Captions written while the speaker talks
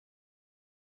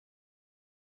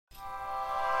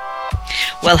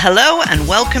Well, hello and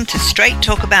welcome to Straight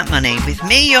Talk About Money with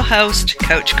me, your host,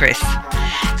 Coach Chris.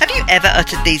 Have you ever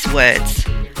uttered these words?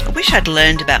 I wish I'd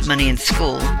learned about money in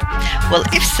school. Well,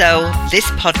 if so, this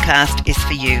podcast is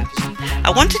for you.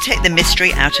 I want to take the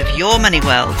mystery out of your money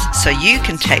world so you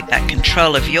can take back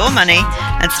control of your money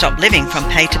and stop living from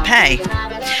pay to pay.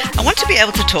 I want to be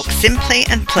able to talk simply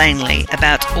and plainly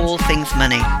about all things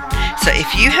money. So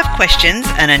if you have questions,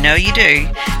 and I know you do,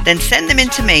 then send them in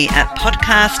to me at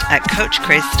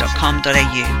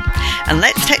podcast@coachchris.com.au. And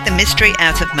let's take the mystery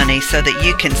out of money so that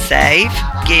you can save,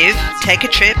 give, take a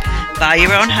trip, buy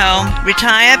your own home,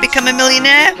 retire, become a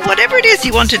millionaire, whatever it is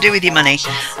you want to do with your money.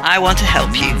 I want to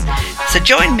help you. So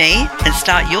join me and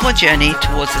start your journey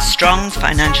towards a strong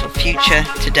financial future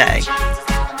today.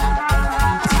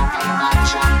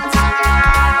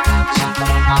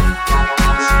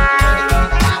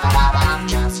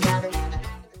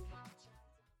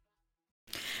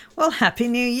 Well, Happy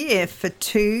New Year for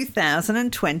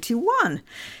 2021.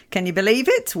 Can you believe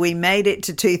it? We made it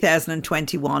to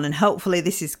 2021, and hopefully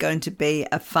this is going to be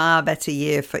a far better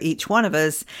year for each one of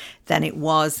us than it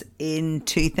was in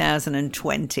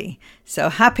 2020. So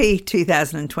happy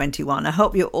 2021. I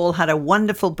hope you all had a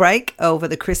wonderful break over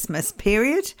the Christmas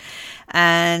period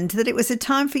and that it was a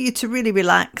time for you to really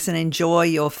relax and enjoy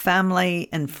your family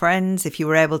and friends. If you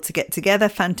were able to get together,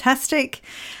 fantastic.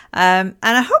 And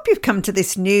I hope you've come to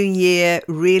this new year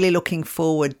really looking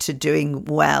forward to doing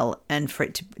well and for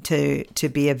it to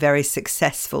be a very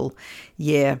successful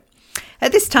year.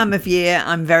 At this time of year,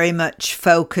 I'm very much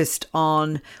focused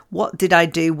on what did I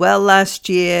do well last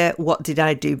year? What did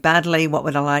I do badly? What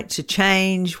would I like to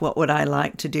change? What would I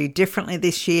like to do differently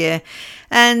this year?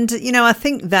 And, I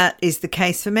think that is the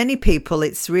case for many people.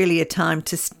 It's really a time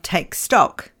to take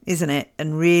stock, isn't it?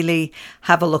 And really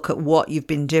have a look at what you've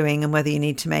been doing and whether you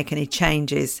need to make any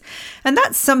changes. And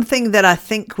that's something that I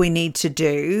think we need to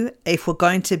do if we're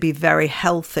going to be very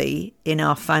healthy in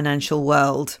our financial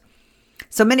world.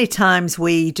 So many times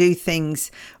we do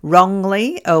things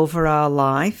wrongly over our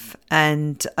life,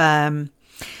 and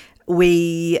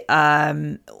we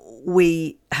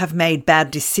have made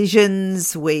bad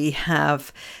decisions. We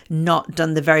have not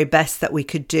done the very best that we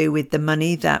could do with the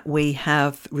money that we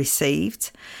have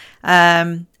received.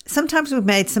 Sometimes we've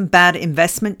made some bad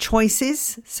investment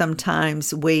choices.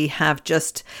 Sometimes we have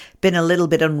just been a little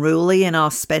bit unruly in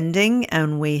our spending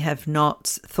and we have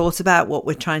not thought about what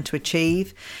we're trying to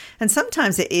achieve. And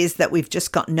sometimes it is that we've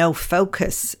just got no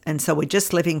focus. And so we're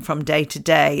just living from day to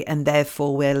day and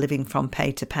therefore we're living from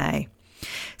pay to pay.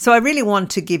 So I really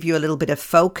want to give you a little bit of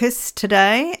focus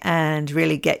today and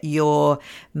really get your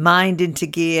mind into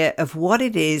gear of what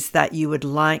it is that you would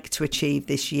like to achieve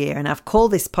this year. And I've called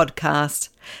this podcast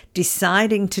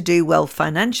Deciding to Do Well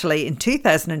Financially in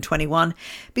 2021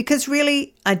 because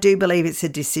really I do believe it's a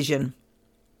decision.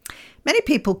 Many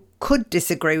people could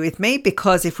disagree with me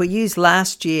because if we use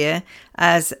last year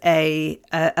as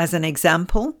an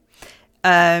example,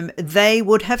 they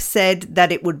would have said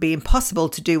that it would be impossible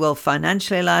to do well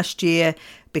financially last year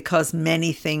because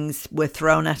many things were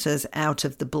thrown at us out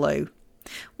of the blue.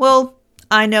 Well,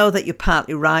 I know that you're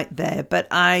partly right there, but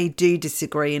I do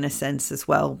disagree in a sense as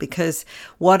well, because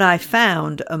what I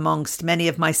found amongst many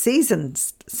of my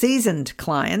seasoned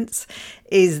clients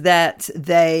is that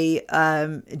they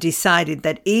decided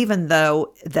that even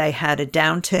though they had a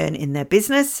downturn in their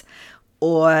business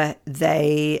or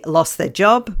they lost their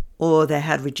job, or they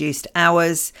had reduced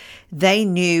hours, they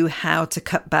knew how to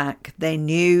cut back. They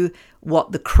knew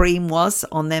what the cream was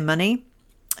on their money.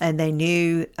 And they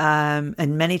knew,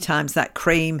 and many times that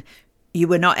cream, you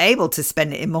were not able to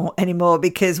spend it anymore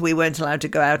because we weren't allowed to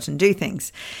go out and do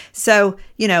things. So,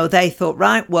 they thought,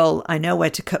 right, well, I know where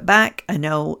to cut back. I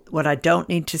know what I don't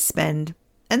need to spend.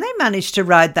 And they managed to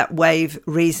ride that wave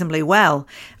reasonably well.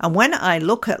 And when I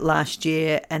look at last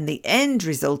year and the end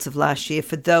result of last year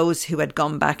for those who had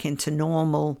gone back into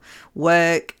normal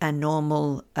work and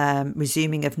normal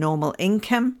resuming of normal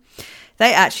income,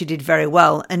 they actually did very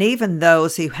well. And even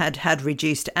those who had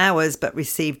reduced hours but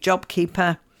received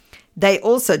JobKeeper, they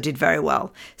also did very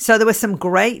well. So there were some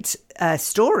great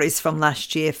stories from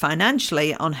last year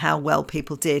financially on how well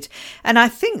people did. And I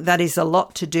think that is a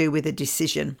lot to do with a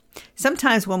decision.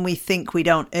 Sometimes when we think we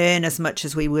don't earn as much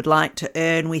as we would like to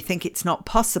earn, we think it's not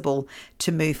possible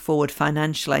to move forward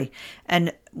financially.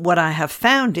 And what I have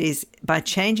found is by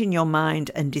changing your mind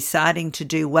and deciding to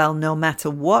do well no matter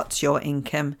what your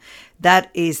income, that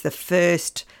is the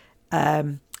first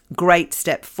great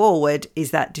step forward,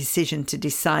 is that decision to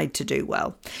decide to do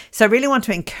well. So I really want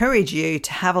to encourage you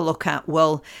to have a look at,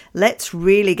 well, let's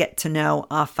really get to know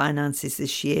our finances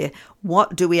this year.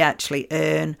 What do we actually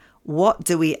earn? what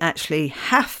do we actually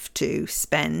have to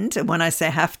spend? And when I say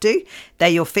have to, they're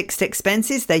your fixed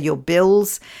expenses, they're your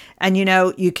bills. And,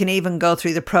 you can even go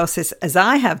through the process as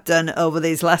I have done over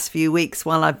these last few weeks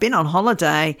while I've been on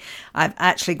holiday. I've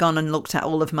actually gone and looked at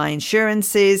all of my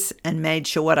insurances and made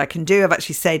sure what I can do. I've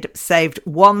actually saved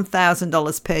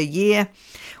 $1,000 per year.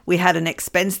 We had an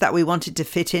expense that we wanted to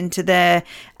fit into there,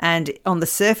 and on the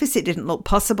surface it didn't look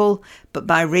possible, but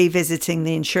by revisiting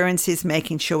the insurances,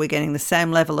 making sure we're getting the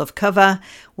same level of cover,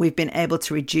 we've been able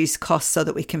to reduce costs so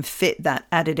that we can fit that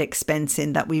added expense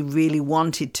in that we really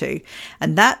wanted to.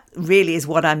 And that really is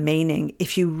what I'm meaning.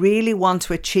 If you really want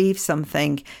to achieve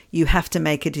something, you have to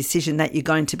make a decision that you're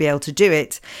going to be able to do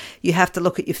it. You have to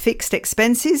look at your fixed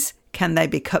expenses. Can they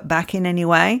be cut back in any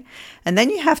way? And then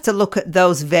you have to look at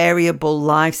those variable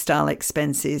lifestyle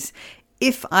expenses.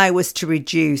 If I was to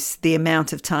reduce the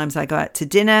amount of times I go out to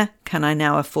dinner, can I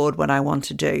now afford what I want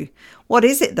to do? What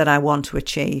is it that I want to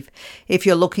achieve? If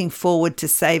you're looking forward to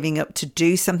saving up to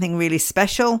do something really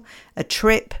special, a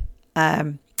trip,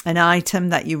 an item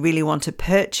that you really want to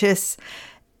purchase,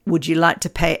 would you like to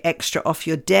pay extra off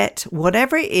your debt?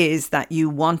 Whatever it is that you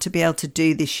want to be able to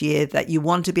do this year, that you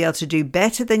want to be able to do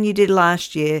better than you did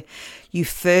last year, you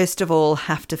first of all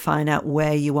have to find out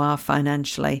where you are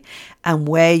financially and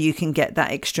where you can get that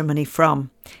extra money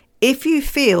from. If you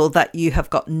feel that you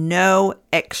have got no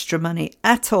extra money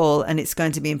at all and it's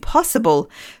going to be impossible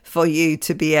for you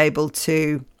to be able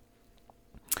to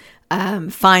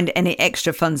find any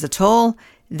extra funds at all,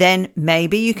 then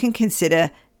maybe you can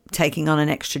consider taking on an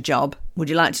extra job. Would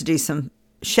you like to do some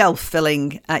shelf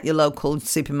filling at your local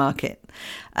supermarket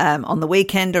on the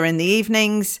weekend or in the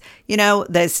evenings?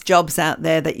 There's jobs out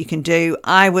there that you can do.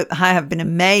 I have been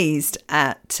amazed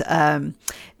at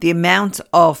the amount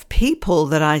of people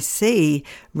that I see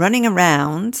running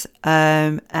around.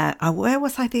 Where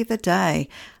was I the other day?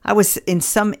 I was in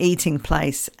some eating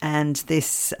place, and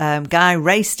this guy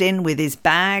raced in with his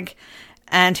bag.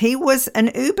 And he was an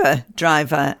Uber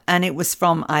driver, and it was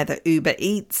from either Uber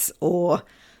Eats or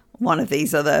one of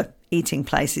these other eating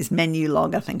places,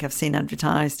 Menulog, I think I've seen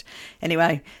advertised.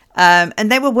 Anyway, and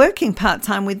they were working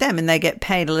part-time with them, and they get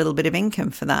paid a little bit of income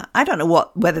for that. I don't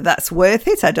know whether that's worth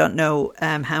it. I don't know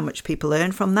how much people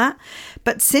earn from that.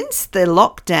 But since the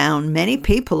lockdown, many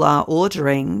people are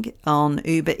ordering on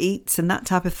Uber Eats and that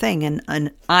type of thing.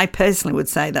 And I personally would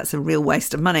say that's a real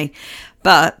waste of money.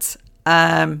 But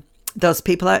those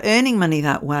people are earning money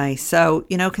that way. So,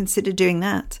 consider doing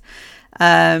that.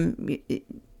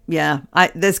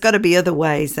 There's got to be other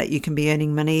ways that you can be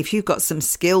earning money. If you've got some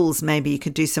skills, maybe you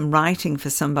could do some writing for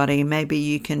somebody. Maybe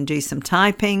you can do some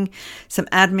typing, some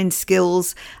admin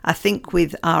skills. I think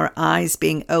with our eyes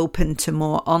being open to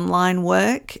more online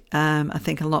work, I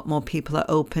think a lot more people are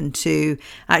open to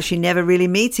actually never really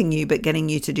meeting you, but getting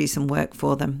you to do some work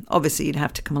for them. Obviously, you'd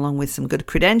have to come along with some good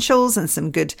credentials and some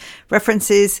good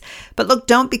references. But look,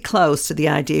 don't be close to the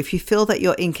idea. If you feel that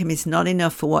your income is not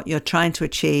enough for what you're trying to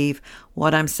achieve,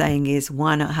 what I'm saying is,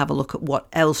 why not have a look at what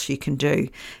else you can do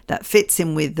that fits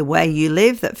in with the way you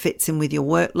live, that fits in with your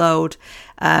workload,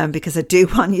 because I do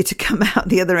want you to come out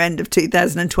the other end of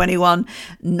 2021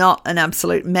 not an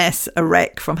absolute mess, a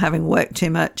wreck from having worked too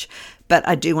much, but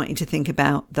I do want you to think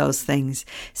about those things.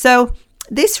 So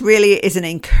this really is an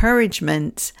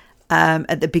encouragement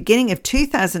at the beginning of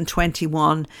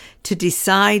 2021 to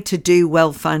decide to do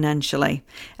well financially.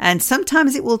 And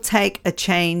sometimes it will take a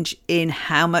change in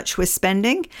how much we're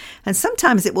spending, and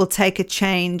sometimes it will take a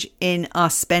change in our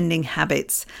spending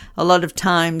habits. A lot of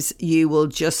times you will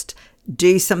just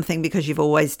do something because you've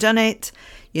always done it.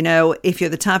 If you're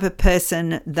the type of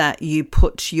person that you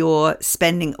put your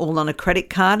spending all on a credit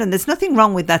card, and there's nothing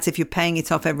wrong with that if you're paying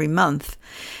it off every month.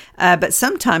 But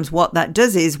sometimes what that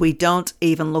does is we don't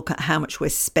even look at how much we're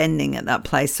spending at that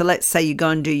place. So let's say you go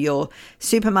and do your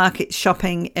supermarket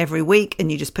shopping every week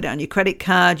and you just put it on your credit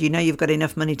card. You've got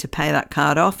enough money to pay that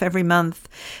card off every month,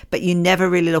 but you never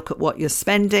really look at what you're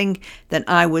spending. Then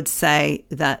I would say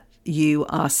that you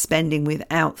are spending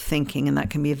without thinking, and that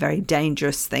can be a very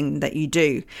dangerous thing that you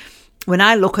do. When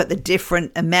I look at the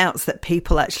different amounts that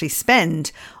people actually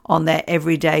spend on their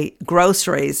everyday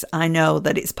groceries, I know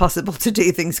that it's possible to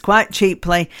do things quite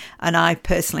cheaply, and I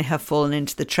personally have fallen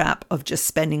into the trap of just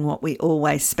spending what we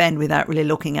always spend without really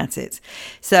looking at it.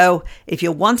 So if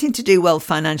you're wanting to do well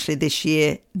financially this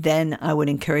year, then I would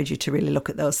encourage you to really look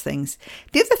at those things.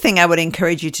 The other thing I would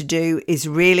encourage you to do is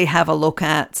really have a look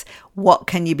at what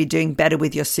can you be doing better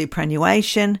with your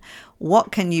superannuation.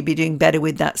 What can you be doing better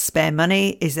with that spare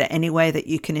money? Is there any way that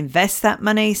you can invest that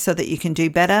money so that you can do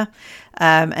better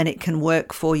and it can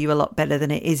work for you a lot better than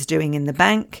it is doing in the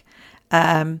bank?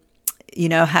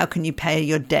 How can you pay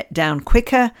your debt down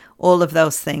quicker? All of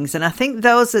those things. And I think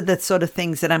those are the sort of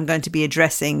things that I'm going to be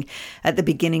addressing at the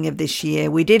beginning of this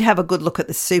year. We did have a good look at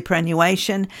the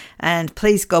superannuation, and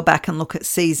please go back and look at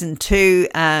season 2.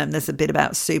 There's a bit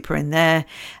about super in there.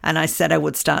 And I said I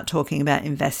would start talking about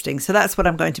investing. So that's what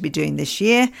I'm going to be doing this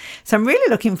year. So I'm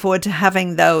really looking forward to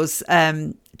having those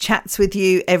chats with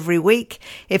you every week.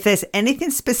 If there's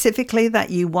anything specifically that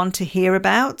you want to hear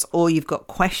about, or you've got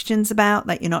questions about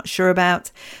that you're not sure about,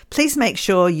 please make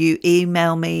sure you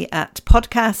email me at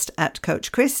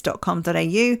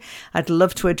podcast@coachchris.com.au. I'd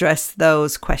love to address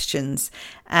those questions.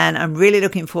 And I'm really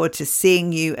looking forward to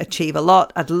seeing you achieve a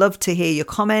lot. I'd love to hear your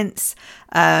comments,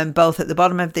 both at the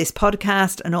bottom of this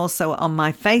podcast and also on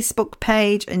my Facebook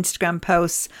page, Instagram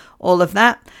posts, all of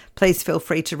that. Please feel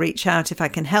free to reach out if I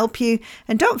can help you.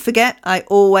 And don't forget, I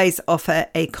always offer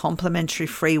a complimentary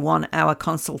free 1-hour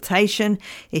consultation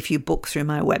if you book through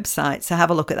my website. So have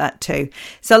a look at that too.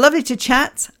 So lovely to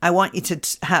chat. I want you to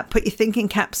put your thinking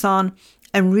caps on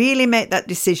and really make that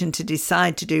decision to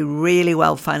decide to do really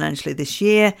well financially this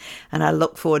year. And I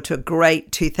look forward to a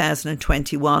great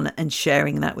 2021 and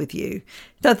sharing that with you.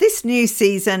 So this new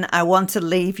season, I want to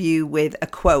leave you with a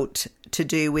quote to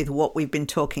do with what we've been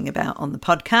talking about on the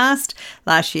podcast.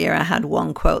 Last year, I had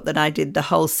one quote that I did the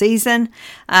whole season.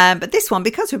 But this one,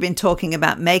 because we've been talking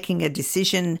about making a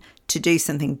decision to do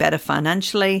something better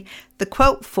financially, the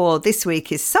quote for this week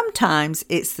is, sometimes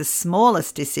it's the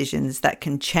smallest decisions that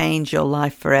can change your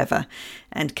life forever.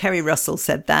 And Kerry Russell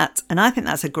said that. And I think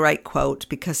that's a great quote,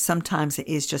 because sometimes it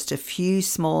is just a few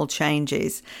small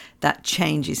changes that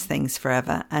changes things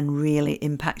forever and really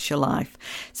impacts your life.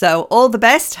 So all the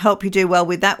best. Hope you do well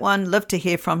with that one. Love to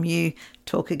hear from you.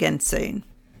 Talk again soon.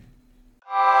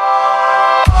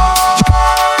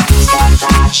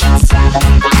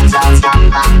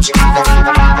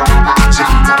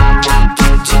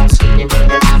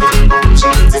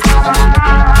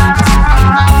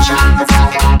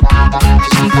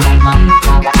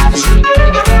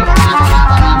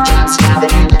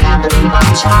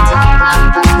 Just